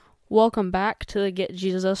Welcome back to the Get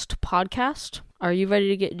Jesus podcast. Are you ready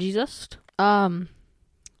to get Jesus?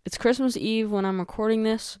 It's Christmas Eve when I'm recording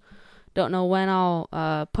this. Don't know when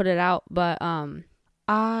I'll put it out, but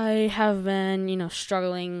I have been,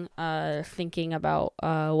 struggling thinking about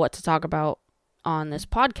what to talk about on this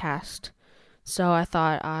podcast. So I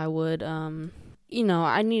thought I would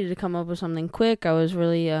I needed to come up with something quick. I was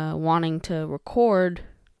really wanting to record.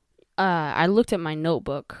 I looked at my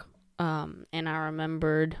notebook and I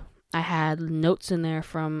remembered I had notes in there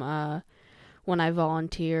from when I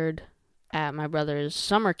volunteered at my brother's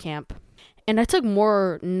summer camp. And I took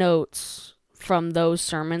more notes from those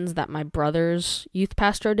sermons that my brother's youth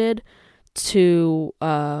pastor did to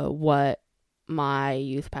what my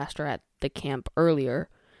youth pastor at the camp earlier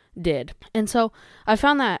did. And so I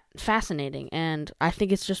found that fascinating. And I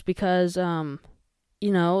think it's just because, the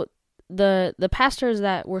pastors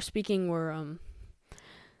that were speaking were,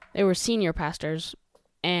 they were senior pastors.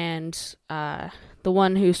 And the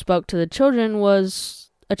one who spoke to the children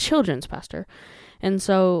was a children's pastor. And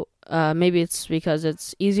so maybe it's because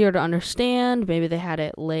it's easier to understand. Maybe they had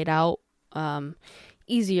it laid out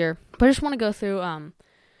easier. But I just want to go through,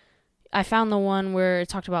 I found the one where it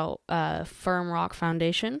talked about firm rock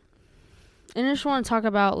foundation. And I just want to talk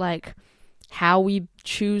about how we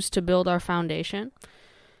choose to build our foundation.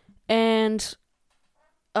 And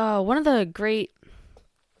one of the great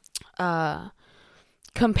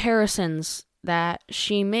comparisons that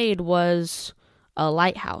she made was a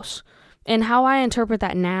lighthouse. And how I interpret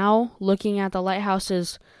that now, looking at the lighthouse,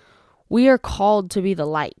 is we are called to be the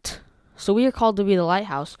light. So we are called to be the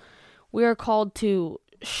lighthouse. We are called to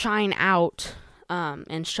shine out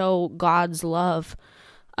and show God's love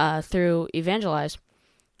through evangelize.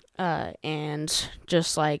 And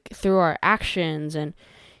just through our actions and,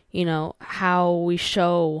 how we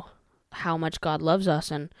show how much God loves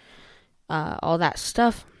us and all that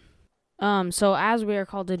stuff. So as we are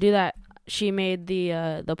called to do that, she made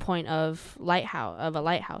the point of a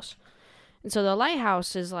lighthouse. And so the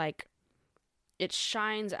lighthouse is it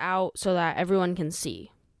shines out so that everyone can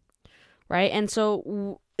see, right? And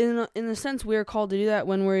so in the sense we are called to do that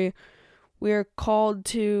when we are called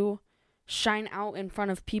to shine out in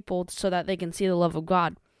front of people so that they can see the love of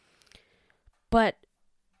God. But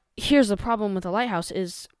here's the problem with the lighthouse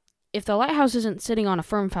is if the lighthouse isn't sitting on a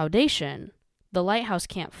firm foundation, the lighthouse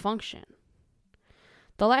can't function.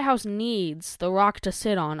 The lighthouse needs the rock to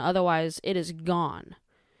sit on, otherwise it is gone.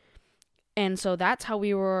 And so that's how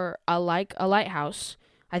we were a lighthouse.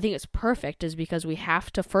 I think it's perfect is because we have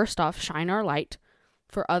to first off shine our light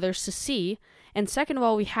for others to see, and second of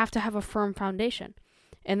all, we have to have a firm foundation.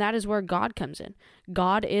 And that is where God comes in.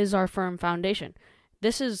 God is our firm foundation.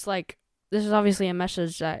 This is obviously a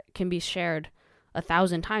message that can be shared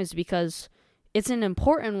 1,000 times because it's an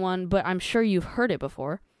important one, but I'm sure you've heard it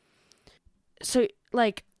before. So,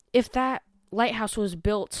 if that lighthouse was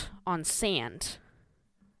built on sand,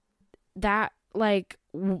 that, the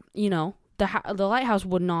lighthouse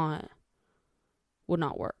would not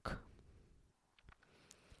work.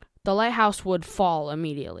 The lighthouse would fall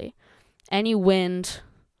immediately. Any wind,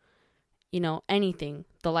 anything,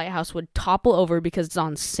 the lighthouse would topple over because it's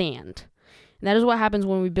on sand. And that is what happens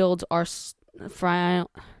when we build our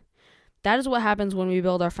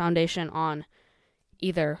foundation on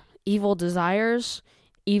either evil desires,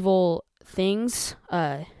 evil things,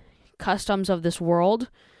 customs of this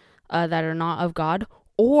world that are not of God,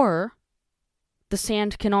 or the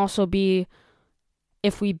sand can also be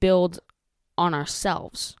if we build on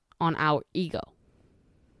ourselves, on our ego.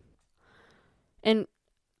 And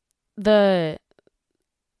the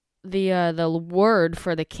word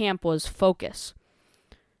for the camp was focus.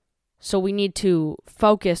 So we need to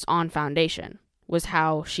focus on foundation, was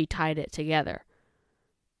how she tied it together.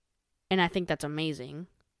 And I think that's amazing,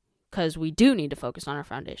 because we do need to focus on our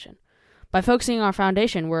foundation. By focusing on our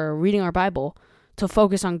foundation, we're reading our Bible to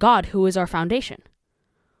focus on God, who is our foundation.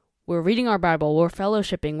 We're reading our Bible, we're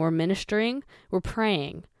fellowshipping, we're ministering, we're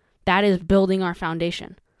praying. That is building our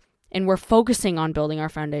foundation. And we're focusing on building our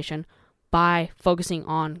foundation by focusing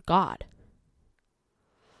on God.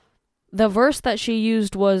 The verse that she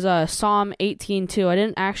used was Psalm 18:2. I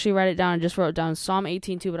didn't actually write it down. I just wrote down Psalm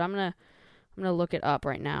 18:2, but I'm gonna look it up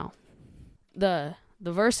right now. The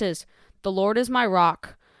verse is, "The Lord is my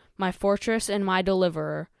rock, my fortress and my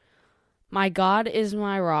deliverer. My God is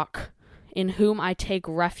my rock, in whom I take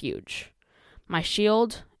refuge, my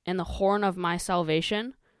shield and the horn of my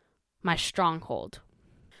salvation, my stronghold."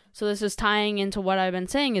 So this is tying into what I've been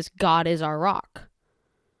saying is God is our rock.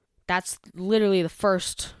 That's literally the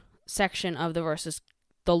first section of the verse is,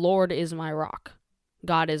 the Lord is my rock.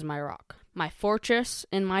 God is my rock. My fortress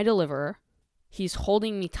and my deliverer. He's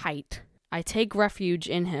holding me tight. I take refuge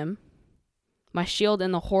in him, my shield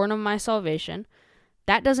and the horn of my salvation.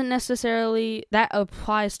 That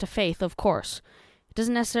applies to faith, of course. It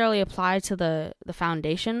doesn't necessarily apply to the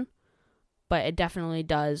foundation, but it definitely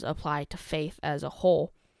does apply to faith as a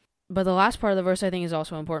whole. But the last part of the verse I think is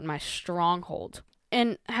also important, my stronghold.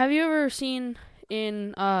 And have you ever seen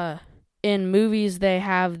in movies they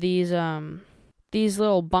have these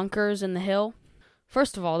little bunkers in the hill?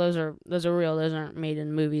 First of all, those are real. Those aren't made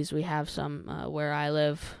in movies. We have some where I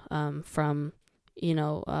live from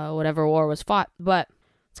whatever war was fought. But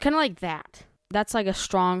it's kind of like that. That's like a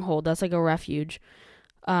stronghold. That's like a refuge.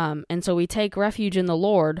 And so we take refuge in the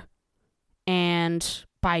Lord, and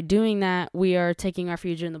by doing that, we are taking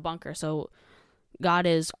refuge in the bunker. So God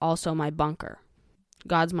is also my bunker.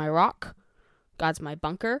 God's my rock. God's my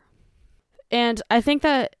bunker. And I think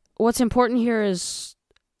that what's important here is,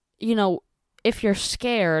 if you're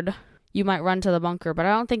scared, you might run to the bunker, but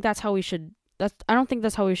I don't think that's how we should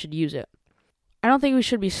use it. I don't think we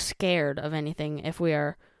should be scared of anything if we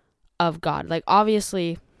are of God. Like,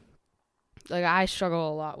 obviously, like, I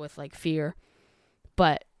struggle a lot with, like, fear,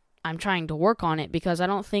 but I'm trying to work on it because I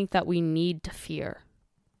don't think that we need to fear.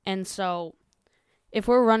 And so, if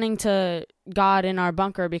we're running to God in our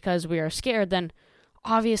bunker because we are scared, then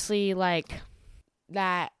obviously, like,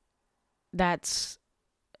 that's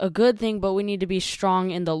a good thing, but we need to be strong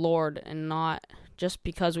in the Lord and not just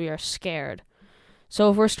because we are scared. So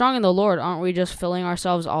if we're strong in the Lord, aren't we just filling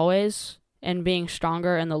ourselves always and being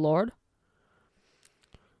stronger in the Lord?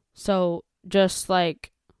 So just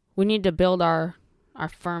like we need to build our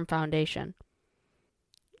firm foundation.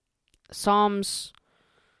 Psalms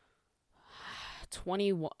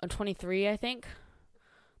 23, I think.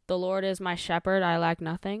 The Lord is my shepherd, I lack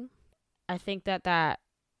nothing. I think that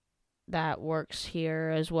works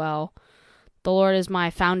here as well. The Lord is my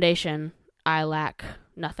foundation, I lack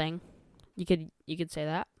nothing. You could say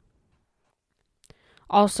that.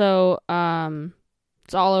 Also,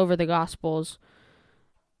 it's all over the Gospels.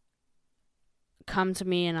 Come to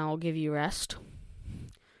me and I will give you rest.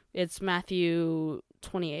 It's Matthew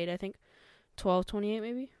 28, I think. 12:28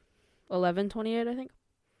 maybe? 11:28, I think.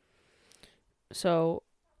 So,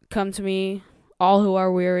 come to me, all who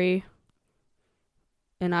are weary,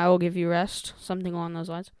 and I will give you rest. Something along those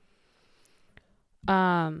lines.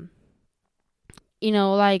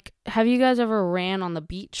 Like, have you guys ever ran on the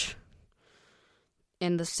beach?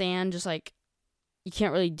 And the sand just, like, you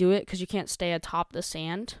can't really do it because you can't stay atop the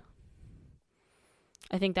sand.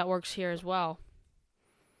 I think that works here as well.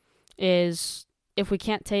 Is if we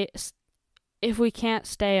can't stay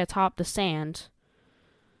atop the sand,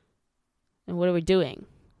 then what are we doing?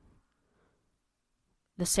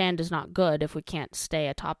 The sand is not good if we can't stay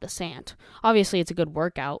atop the sand. Obviously, it's a good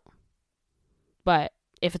workout, but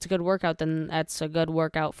if it's a good workout, then that's a good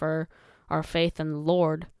workout for our faith in the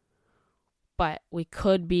Lord. But we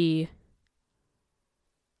could be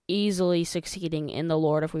easily succeeding in the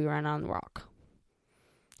Lord if we ran on the rock.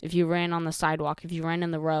 If you ran on the sidewalk, if you ran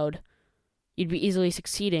in the road, you'd be easily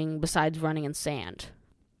succeeding besides running in sand.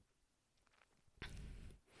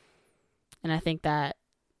 And I think that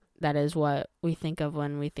is what we think of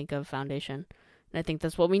when we think of foundation. And I think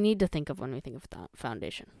that's what we need to think of when we think of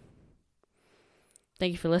foundation.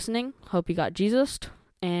 Thank you for listening. Hope you got Jesus.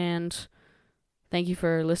 And thank you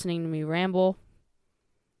for listening to me ramble.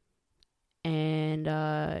 And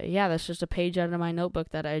that's just a page out of my notebook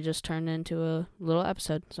that I just turned into a little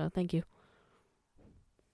episode. So thank you.